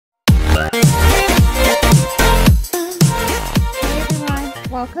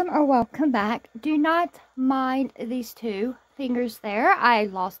welcome or welcome back. Do not mind these two fingers there. I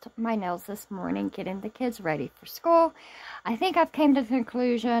lost my nails this morning getting the kids ready for school. I think I've came to the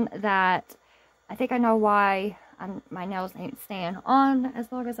conclusion that I think I know why my nails ain't staying on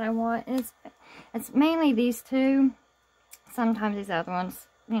as long as I want. It's mainly these two. Sometimes these other ones,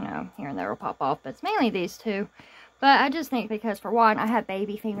 you know, here and there will pop off, but it's mainly these two. But I just think because, for one, I have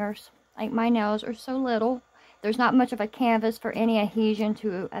baby fingers. Like, my nails are so little. There's not much of a canvas for any adhesion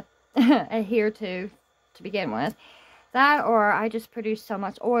to adhere to begin with. That, or I just produce so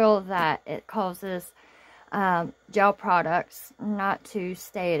much oil that it causes gel products not to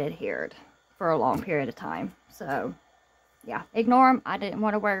stay adhered for a long period of time. So, yeah, ignore them. I didn't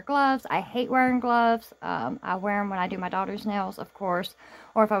want to wear gloves. I hate wearing gloves. I wear them when I do my daughter's nails, of course,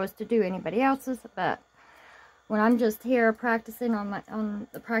 or if I was to do anybody else's, but when I'm just here practicing on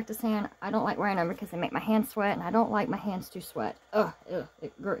the practice hand, I don't like wearing them because they make my hands sweat, and I don't like my hands to sweat. Ugh,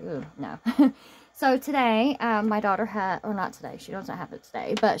 no. So today, my daughter had, or not today, she doesn't have it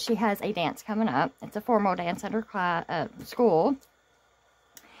today, but she has a dance coming up. It's a formal dance at her school,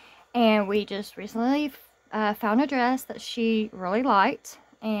 and we just recently found a dress that she really liked,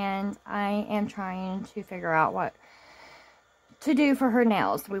 and I am trying to figure out what to do for her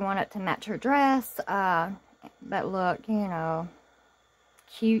nails. We want it to match her dress, but look, you know,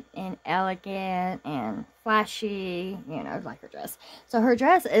 cute and elegant and flashy, you know, like her dress. So her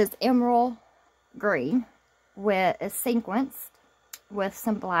dress is emerald green is sequenced with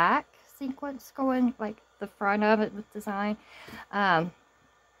some black sequence going like the front of it with design.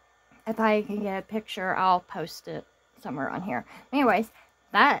 If I can get a picture, I'll post it somewhere on here. Anyways,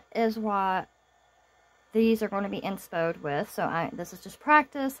 that is what these are going to be inspoed with. So this is just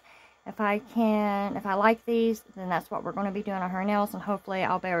practice. If I like these, then that's what we're going to be doing on her nails, and hopefully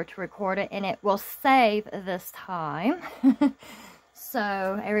I'll be able to record it, and it will save this time.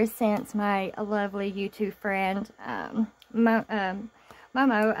 So, ever since my lovely YouTube friend,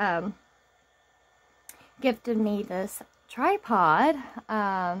 Momo, gifted me this tripod,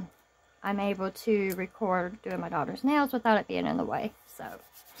 I'm able to record doing my daughter's nails without it being in the way. So,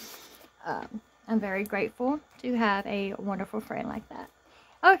 I'm very grateful to have a wonderful friend like that.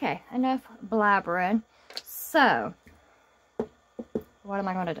 Okay, enough blabbering. So, what am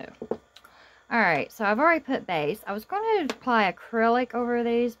I going to do? Alright, so I've already put base. I was going to apply acrylic over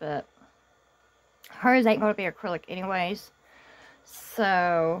these, but hers ain't going to be acrylic anyways.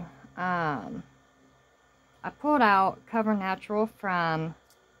 So, I pulled out Cover Natural from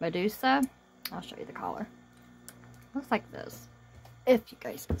Medusa. I'll show you the color. Looks like this. If you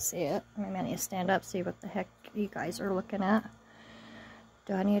guys can see it. Maybe I need to stand up, see what the heck you guys are looking at.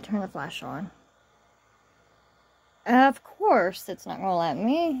 Do I need to turn the flash on? Of course, it's not going to let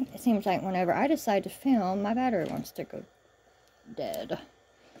me. It seems like whenever I decide to film, my battery wants to go dead.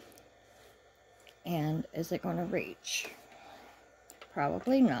 And is it going to reach?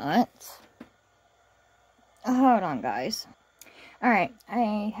 Probably not. Hold on, guys. Alright,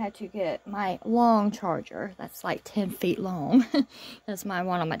 I had to get my long charger. That's like 10 feet long. That's my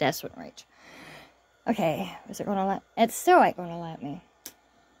one on my desk wouldn't reach. Okay, is it going to let... It still ain't going to let me.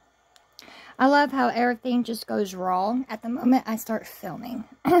 I love how everything just goes wrong at the moment I start filming.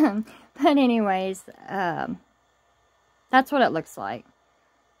 But anyways, that's what it looks like.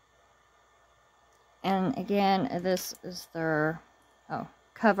 And again, this is their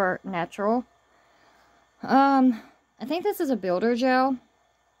Cover Natural. I think this is a builder gel.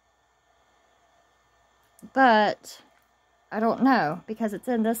 But I don't know because it's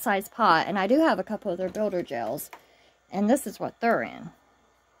in this size pot. And I do have a couple of their builder gels. And this is what they're in.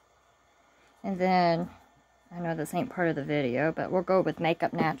 And then, I know this ain't part of the video, but we'll go with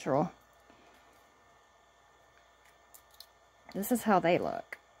Makeup Natural. This is how they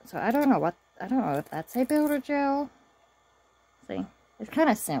look. So I don't know if that's a builder gel. See, it's kind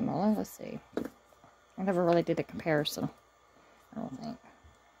of similar. Let's see. I never really did a comparison. I don't think.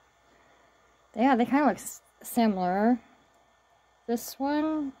 Yeah, they kind of look similar. This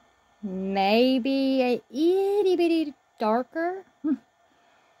one, maybe a itty bitty darker.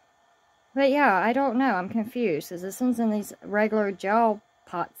 But yeah, I don't know. I'm confused. Because this one's in these regular gel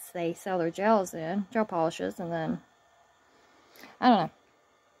pots they sell their gels in. Gel polishes. And then, I don't know.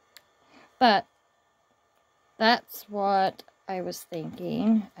 But, that's what I was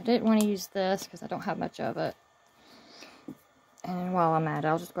thinking. I didn't want to use this because I don't have much of it. And while I'm at it,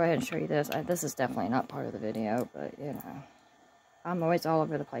 I'll just go ahead and show you this. This is definitely not part of the video. But, you know. I'm always all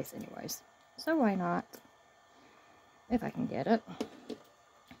over the place anyways. So why not? If I can get it.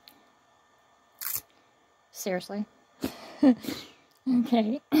 Seriously.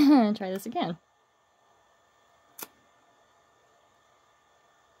 Okay, try this again.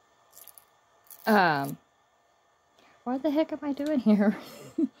 What the heck am I doing here?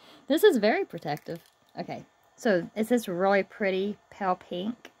 This is very protective. Okay, so it's this really pretty pale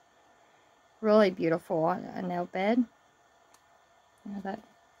pink. Really beautiful nail bed. You know, that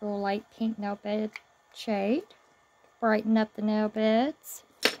real light pink nail bed shade. Brighten up the nail beds.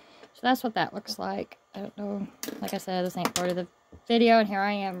 So that's what that looks like. I don't know. Like I said, this ain't part of the video, and here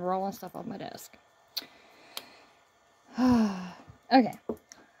I am rolling stuff off my desk. Okay,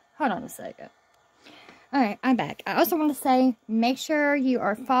 hold on a second. Alright, I'm back. I also want to say, make sure you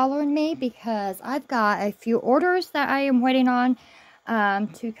are following me, because I've got a few orders that I am waiting on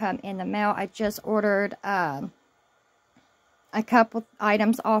to come in the mail. I just ordered a couple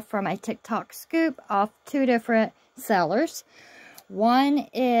items off from a TikTok scoop off 2 different sellers. One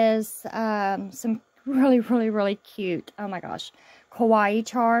is some really cute, oh my gosh, kawaii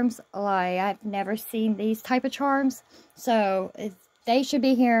charms. Like, I've never seen these type of charms. So they should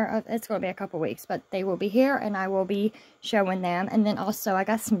be here. It's going to be a couple weeks, but they will be here, and I will be showing them. And then also I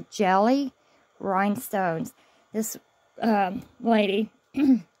got some jelly rhinestones. This lady,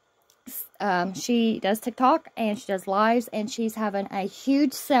 she does TikTok and she does lives, and she's having a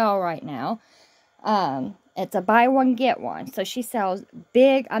huge sale right now. It's a buy one get one. So she sells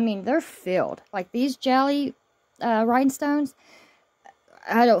big, I mean, they're filled. Like these jelly rhinestones,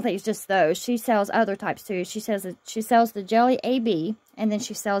 I don't think it's just those. She sells other types too. She says that she sells the jelly AB, and then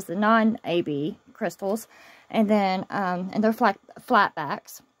she sells the non-AB crystals, and then and they're flat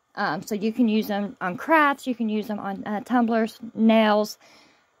backs. So you can use them on crafts, you can use them on tumblers, nails,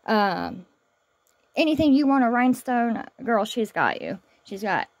 anything you want a rhinestone, girl, she's got you. She's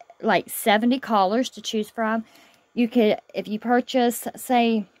got like 70 colors to choose from. You could, if you purchase,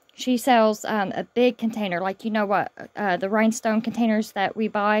 say, she sells a big container, like, you know what, the rhinestone containers that we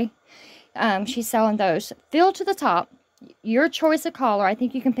buy. She's selling those. Filled to the top. Your choice of color. I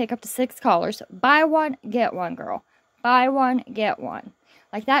think you can pick up to 6 colors. Buy one, get one, girl. Buy one, get one.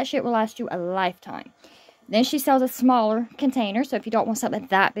 Like, that shit will last you a lifetime. Then she sells a smaller container. So if you don't want something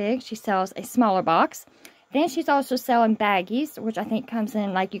that big, she sells a smaller box. Then she's also selling baggies, which I think comes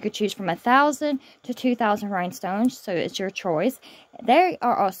in, like, you could choose from 1,000 to 2,000 rhinestones. So it's your choice. They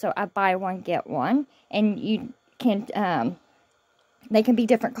are also a buy one, get one. And you can, they can be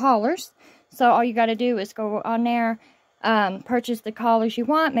different colors. So all you got to do is go on there, purchase the colors you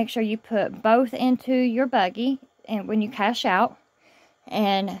want. Make sure you put both into your buggy, and when you cash out,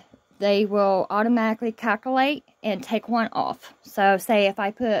 and they will automatically calculate and take one off. So say if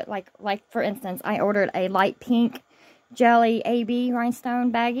I put, like for instance, I ordered a light pink jelly AB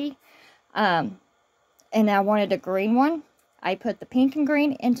rhinestone baggie, and I wanted a green one. I put the pink and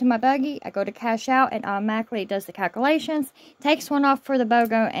green into my buggy. I go to cash out, and automatically it does the calculations, takes one off for the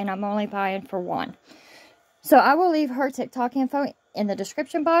BOGO, and I'm only buying for one. So I will leave her TikTok info in the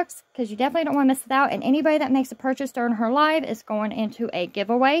description box, because you definitely don't want to miss it out. And anybody that makes a purchase during her live is going into a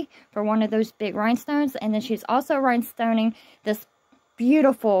giveaway for one of those big rhinestones. And then she's also rhinestoning this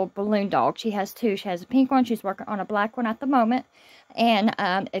beautiful balloon dog. She has 2. She has a pink one. She's working on a black one at the moment. And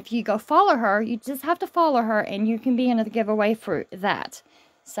if you go follow her, you just have to follow her, and you can be in the giveaway for that.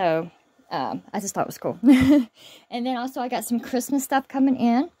 So I just thought it was cool. And then also I got some Christmas stuff coming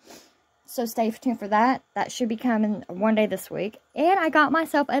in. So stay tuned for that. That should be coming one day this week. And I got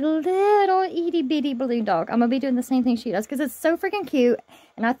myself a little itty bitty balloon dog. I'm going to be doing the same thing she does, because it's so freaking cute.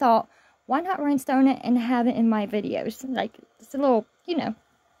 And I thought, why not rhinestone it and have it in my videos? Like, it's a little, you know,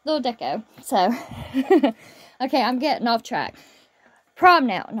 little deco. So, okay, I'm getting off track. Prom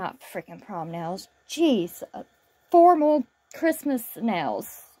nail, not freaking prom nails. Jeez, formal Christmas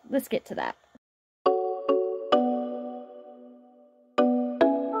nails. Let's get to that.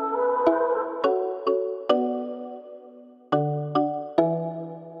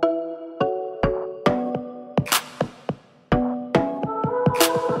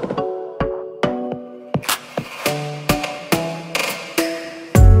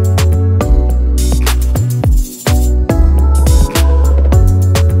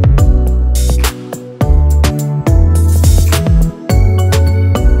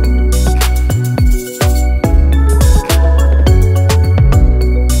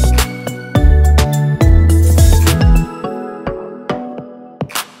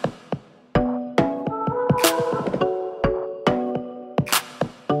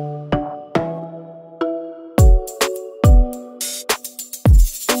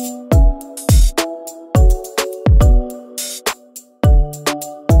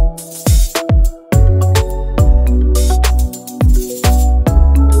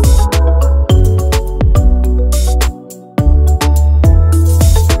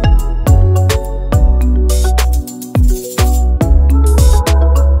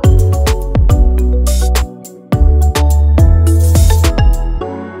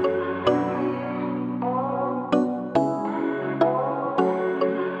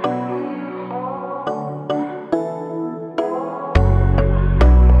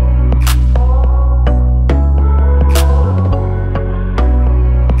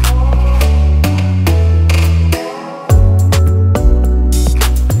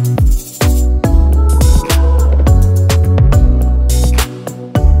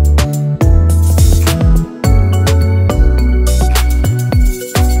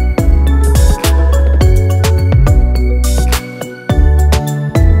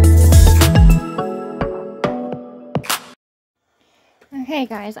 Okay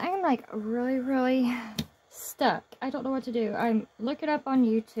guys, I'm like really stuck. I don't know what to do. I'm looking up on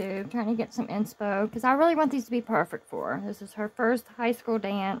YouTube, trying to get some inspo, because I really want these to be perfect for her. This is her first high school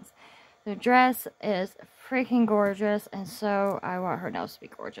dance. The dress is freaking gorgeous, and so I want her nails to be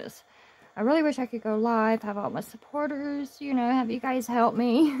gorgeous. I really wish I could go live, have all my supporters, you know, have you guys help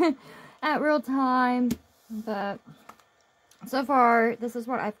me at real time. But so far, this is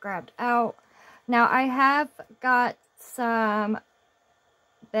what I've grabbed out. Now, I have got some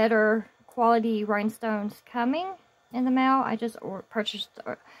better quality rhinestones coming in the mail. I just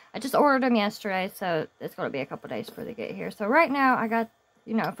ordered them yesterday, so it's going to be a couple days before they get here. So right now, I got,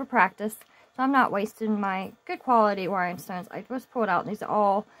 you know, for practice, so I'm not wasting my good quality rhinestones. I just pulled out, and these are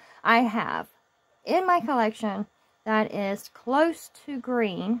all I have in my collection that is close to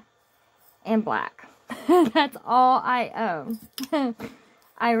green and black. That's all I own.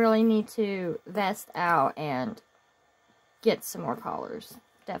 I really need to vest out and get some more colors,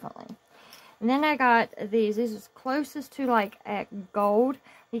 definitely. And then I got these. These is closest to like a gold,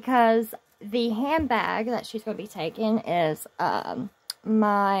 because the handbag that she's going to be taking is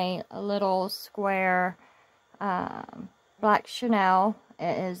my little square black Chanel.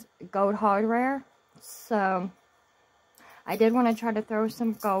 It is gold hardware, so I did want to try to throw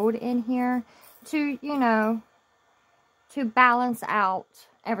some gold in here to, you know, to balance out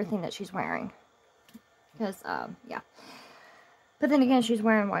everything that she's wearing. Because, yeah. But then again, she's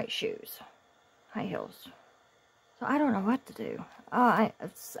wearing white shoes. High heels. So I don't know what to do.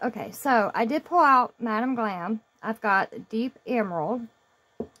 Okay, so I did pull out Madam Glam. I've got Deep Emerald.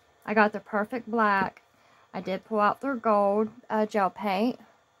 I got the Perfect Black. I did pull out their gold gel paint.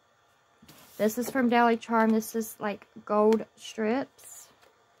 This is from Daily Charm. This is like gold strips.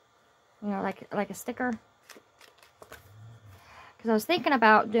 You know, like a sticker. Because I was thinking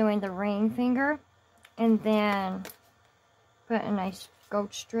about doing the ring finger and then put a nice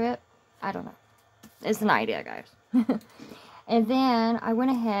gold strip. I don't know. It's an idea, guys. And then I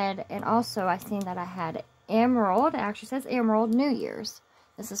went ahead and also I seen that I had Emerald. It actually says Emerald New Year's.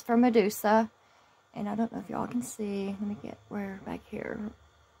 This is from Medusa. And I don't know if y'all can see. Let me get where back here.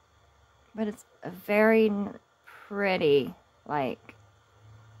 But it's a very pretty, like,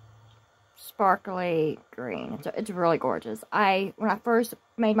 sparkly green. It's really gorgeous. When I first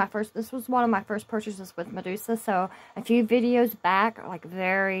made this was one of my first purchases with Medusa. So a few videos back, like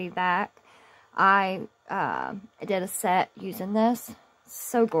very back, I did a set using this.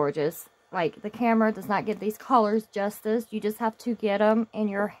 So gorgeous. Like, the camera does not give these colors justice. You just have to get them in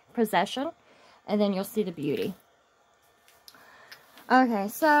your possession, and then you'll see the beauty. Okay,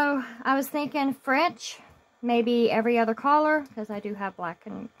 so I was thinking French, maybe every other color, because I do have black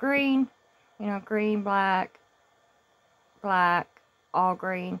and green. You know, green, black, all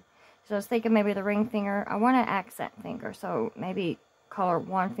green. So I was thinking maybe the ring finger. I want an accent finger, so maybe color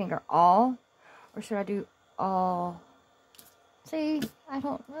one finger all. Or should I do all? See, I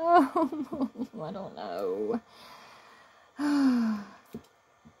don't know. I don't know. I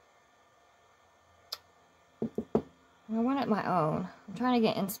want it my own. I'm trying to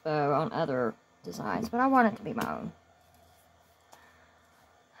get inspo on other designs, but I want it to be my own.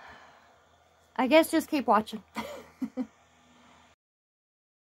 I guess just keep watching.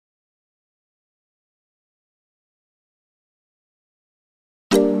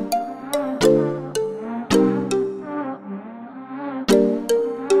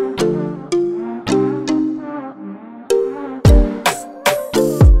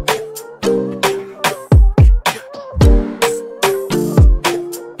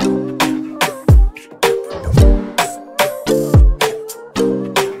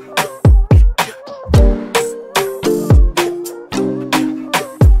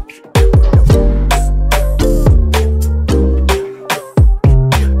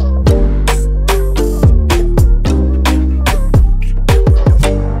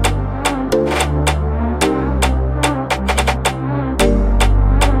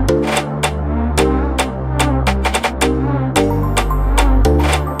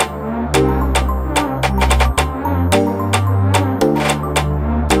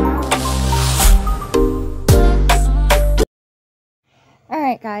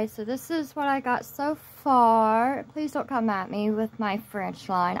 Alright guys, so this is what I got so far. Please don't come at me with my French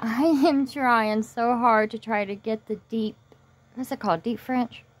line. I am trying so hard to try to get the deep, what's it called? Deep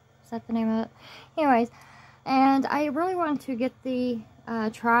French? Is that the name of it? Anyways, and I really want to get the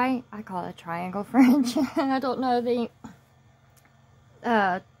I call it triangle French. I don't know the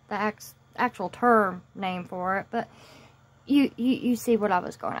actual term name for it, but you see what I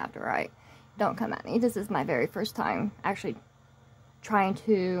was going after, right? Don't come at me. This is my very first time actually trying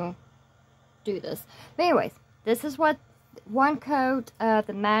to do this. But anyways, this is what 1 coat of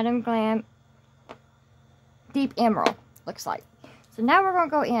the Madam Glam Deep Emerald, looks like. So now we're going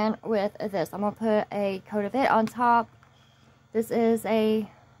to go in with this. I'm going to put a coat of it on top. This is a,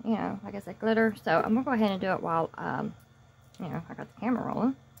 you know, like I said, glitter. So I'm going to go ahead and do it while, you know, I got the camera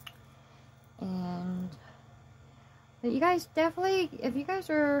rolling. But you guys definitely, if you guys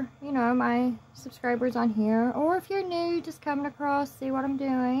are, you know, my subscribers on here, or if you're new, just coming across, see what I'm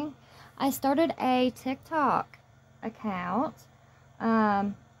doing. I started a TikTok account.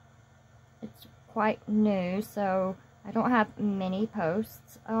 It's quite new, so I don't have many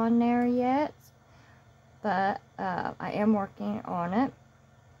posts on there yet, but I am working on it.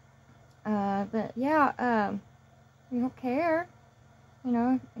 But yeah, you don't care, you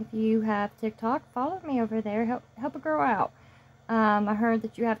know, if you have TikTok, follow me over there, help a girl out. I heard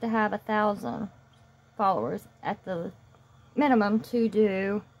that you have to have 1,000 followers at the minimum to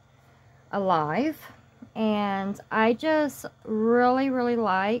do a live, and I just really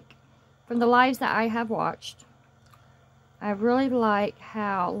like, from the lives that I have watched, I really like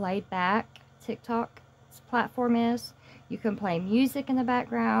how laid back TikTok's platform is. You can play music in the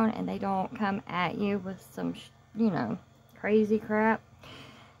background and they don't come at you with some, you know, crazy crap.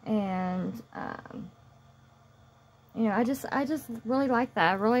 And, you know, I just really like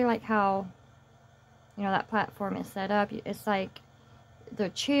that. I really like how, you know, that platform is set up. It's like, they're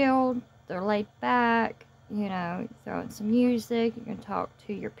chilled, they're laid back, you know, throw in some music, you can talk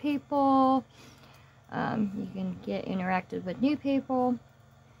to your people, you can get interactive with new people.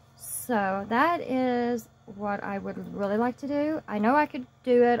 So that is what I would really like to do. I know I could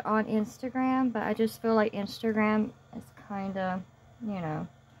do it on Instagram, but I just feel like Instagram is kind of, you know,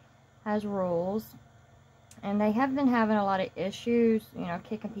 has rules. And they have been having a lot of issues, you know,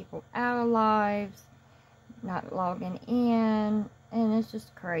 kicking people out of lives, not logging in, and it's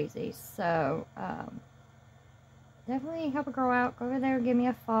just crazy. So, definitely help a girl out. Go over there, give me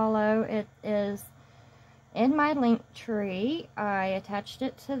a follow. It is in my link tree. I attached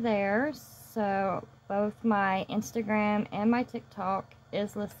it to there. So, both my Instagram and my TikTok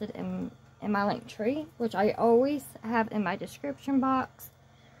is listed in my link tree, which I always have in my description box.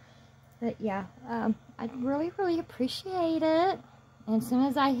 But yeah, I'd really appreciate it. And as soon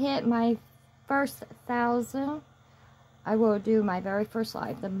as I hit my first 1,000, I will do my very first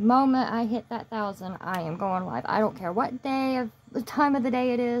live. The moment I hit that 1,000, I am going live. I don't care what day of the time of the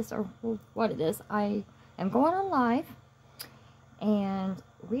day it is or what it is. I am going on live, and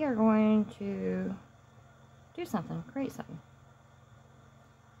we are going to do something, create something.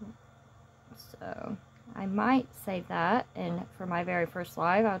 So I might save that, and for my very first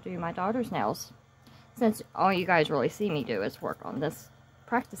live, I'll do my daughter's nails, since all you guys really see me do is work on this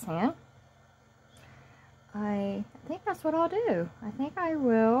practice hand. I think that's what I'll do. I think I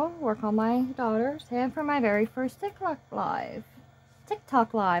will work on my daughter's hand for my very first TikTok live.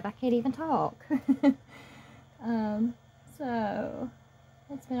 I can't even talk. So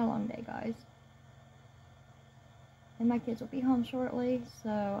it's been a long day, guys. And my kids will be home shortly, so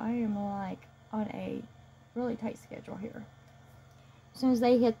I am like on a really tight schedule here. As soon as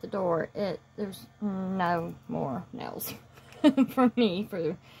they hit the door, there's no more nails for me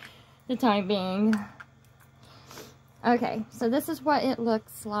for the time being. Okay, so this is what it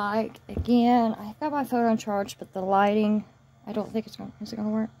looks like. Again, I got my phone on charge, but the lighting, I don't think is it gonna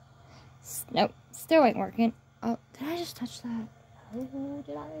work? Nope, still ain't working. Oh, did I just touch that? Oh,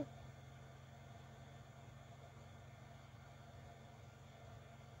 did I?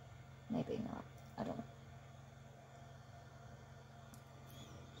 Maybe not. I don't know.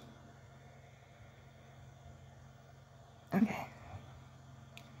 Okay.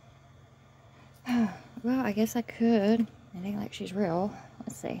 Well, I guess I could. It ain't like she's real.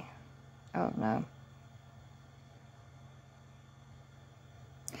 Let's see. Oh, no.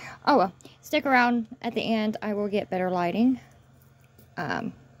 Oh, well. Stick around at the end. I will get better lighting.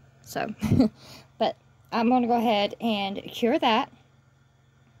 But I'm going to go ahead and cure that.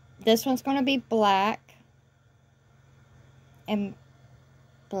 This one's going to be black. And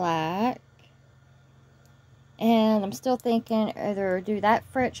black. And I'm still thinking either do that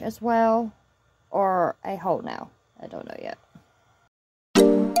French as well, or a whole nail. I don't know yet.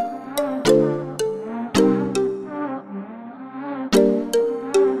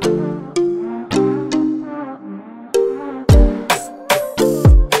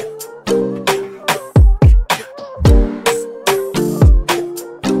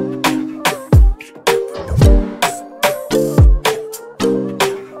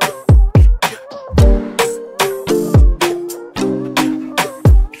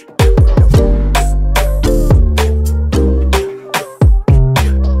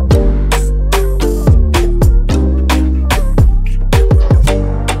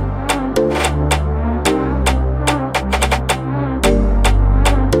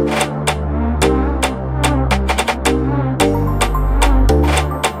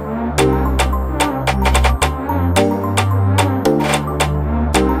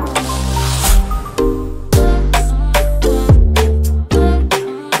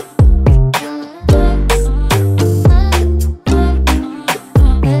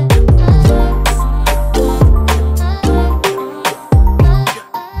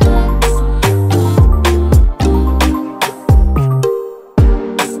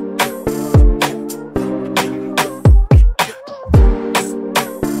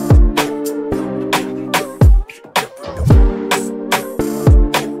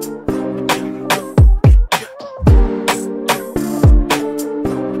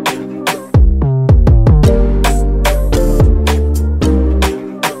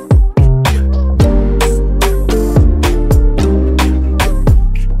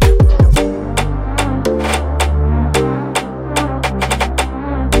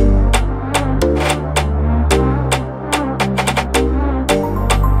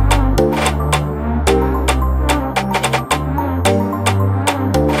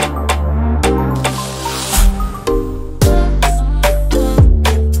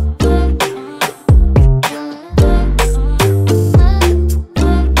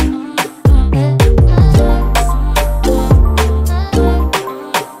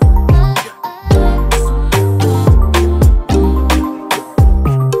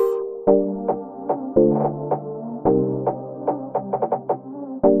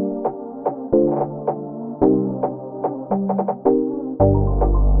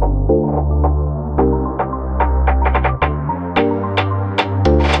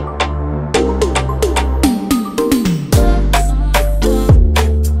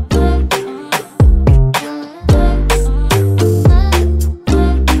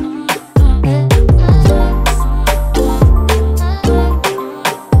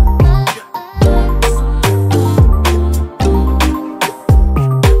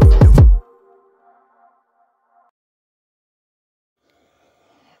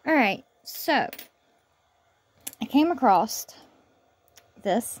 So, I came across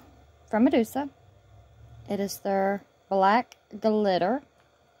this from Medusa. It is their black glitter.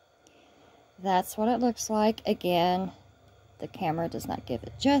 That's what it looks like. Again, the camera does not give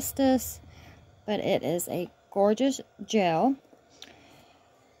it justice, but it is a gorgeous gel.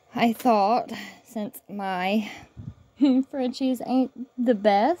 I thought, since my Frenchies ain't the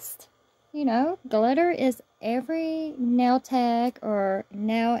best, you know, glitter is every nail tech or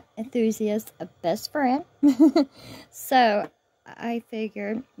nail enthusiast's best friend. So I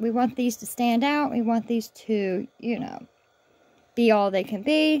figured we want these to stand out. We want these to, you know, be all they can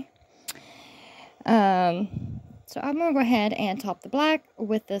be. So I'm going to go ahead and top the black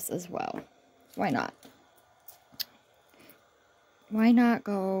with this as well. Why not? Why not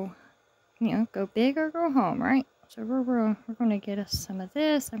go, you know, go big or go home, right? So we're going to get us some of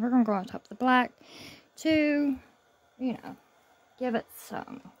this, and we're going to go on top of the black to, you know, give it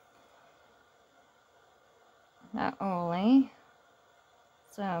some, not only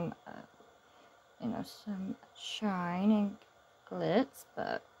some, you know, some shine and glitz,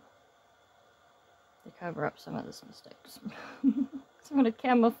 but to cover up some of this mistakes. Some of the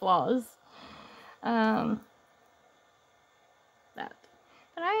camouflage. That.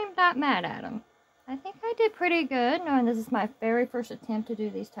 But I am not mad at them. I think I did pretty good, knowing this is my very first attempt to do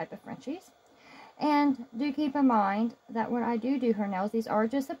these type of Frenchies. And do keep in mind that when I do her nails, these are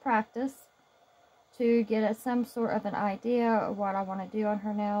just a practice to get some sort of an idea of what I want to do on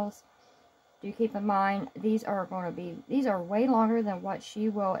her nails. Do keep in mind, these are way longer than what she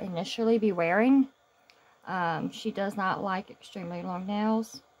will initially be wearing. She does not like extremely long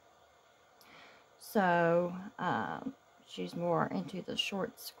nails. So, she's more into the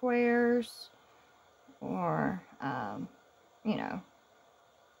short squares or, you know,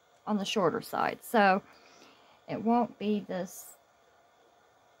 on the shorter side. So, it won't be this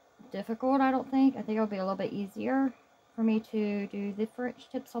difficult, I don't think. I think it'll be a little bit easier for me to do the French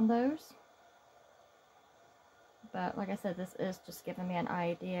tips on those. But like I said, this is just giving me an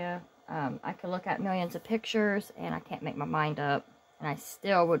idea. I could look at millions of pictures and I can't make my mind up. And I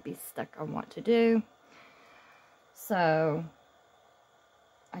still would be stuck on what to do. So,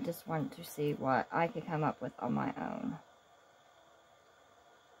 I just wanted to see what I could come up with on my own.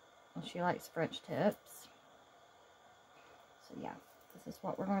 And she likes French tips. So yeah, this is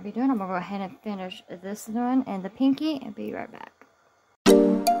what we're going to be doing. I'm going to go ahead and finish this one and the pinky and be right back.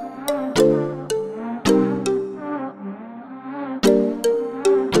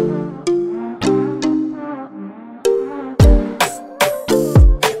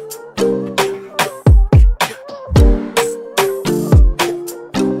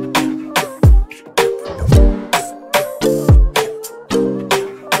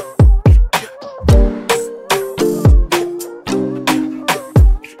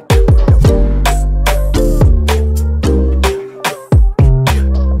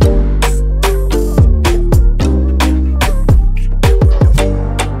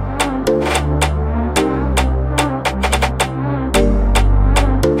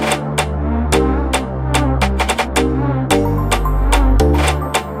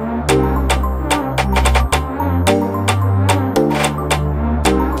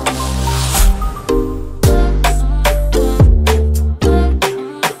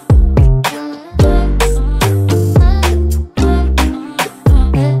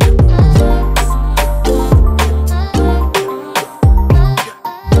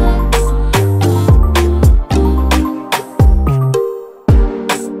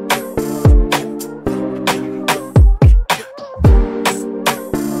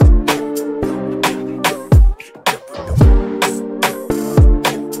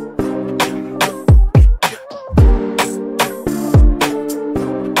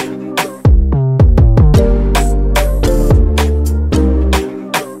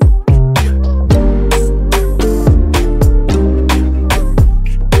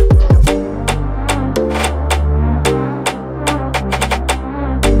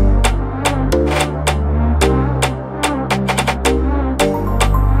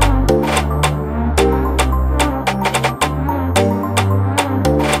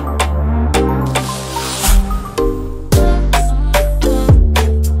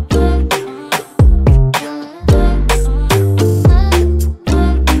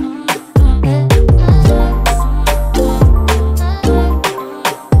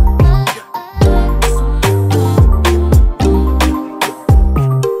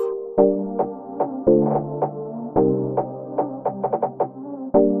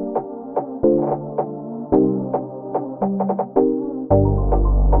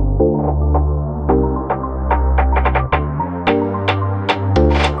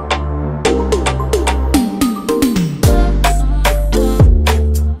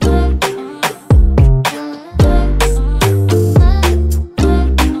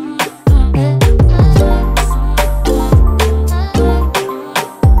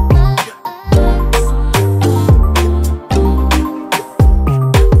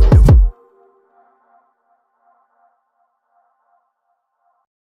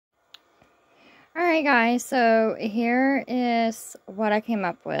 Alright guys, so here is what I came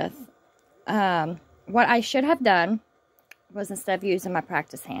up with. What I should have done was, instead of using my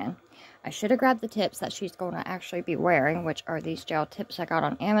practice hand, I should have grabbed the tips that she's going to actually be wearing, which are these gel tips I got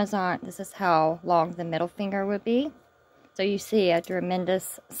on Amazon. This is how long the middle finger would be. So you see a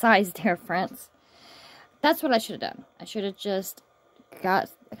tremendous size difference. That's what I should have done. I should have just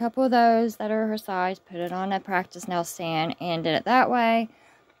got a couple of those that are her size, put it on a practice nail stand, and did it that way.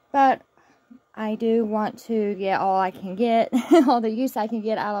 But I do want to get all I can get, all the use I can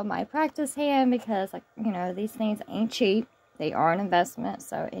get out of my practice hand, because, like, you know, these things ain't cheap. They are an investment,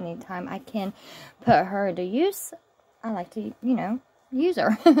 so anytime I can put her to use, I like to, you know, use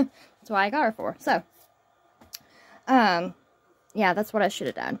her. That's why I got her for. So, yeah, that's what I should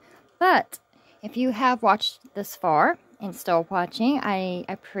have done. But if you have watched this far and still watching, I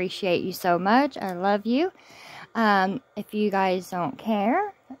appreciate you so much. I love you. If you guys don't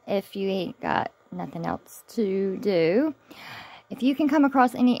care, if you ain't got nothing else to do, if you can come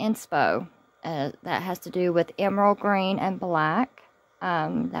across any inspo that has to do with emerald green and black,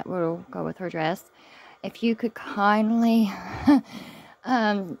 that will go with her dress, if you could kindly,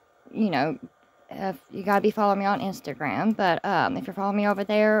 you know, if you gotta be following me on Instagram, but if you're following me over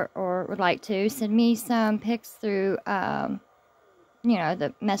there or would like to, send me some pics through, you know,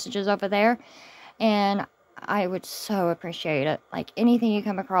 the messages over there, and I would so appreciate it. Like, anything you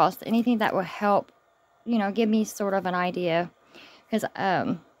come across, anything that will help, you know, give me sort of an idea, because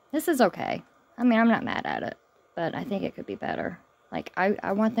this is okay. I mean, I'm not mad at it, but I think it could be better. Like,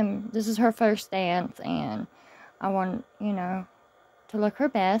 I want them, this is her first dance, and I want, you know, to look her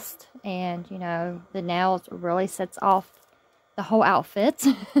best, and, you know, the nails really sets off the whole outfit.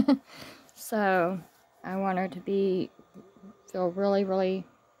 So I want her to feel really, really,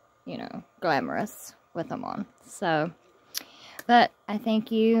 you know, glamorous with them on. So, but I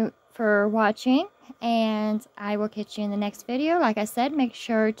thank you for watching, and I will catch you in the next video. Like I said, make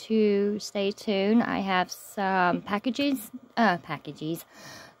sure to stay tuned. I have some packages, God,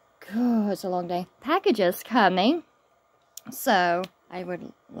 it's a long day, packages coming, so I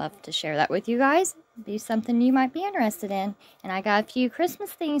would love to share that with you guys. Be something you might be interested in. And I got a few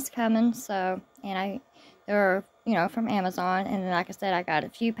Christmas things coming, so, and they're, you know, from Amazon, and then, like I said, I got a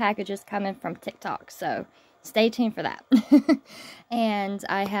few packages coming from TikTok, so stay tuned for that. And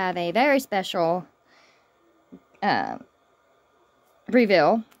I have a very special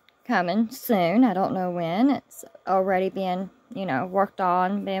reveal coming soon. I don't know when. It's already being, you know, worked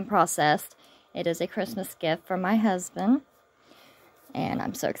on, being processed. It is a Christmas gift from my husband, and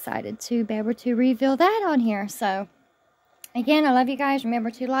I'm so excited to be able to reveal that on here. So, again, I love you guys.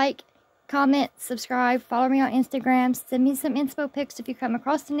 Remember to like, comment, subscribe, follow me on Instagram, send me some inspo pics if you come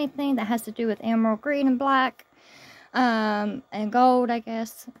across anything that has to do with emerald green and black, and gold, I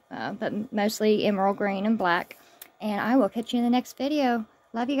guess, but mostly emerald green and black. And I will catch you in the next video.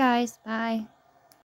 Love you guys. Bye.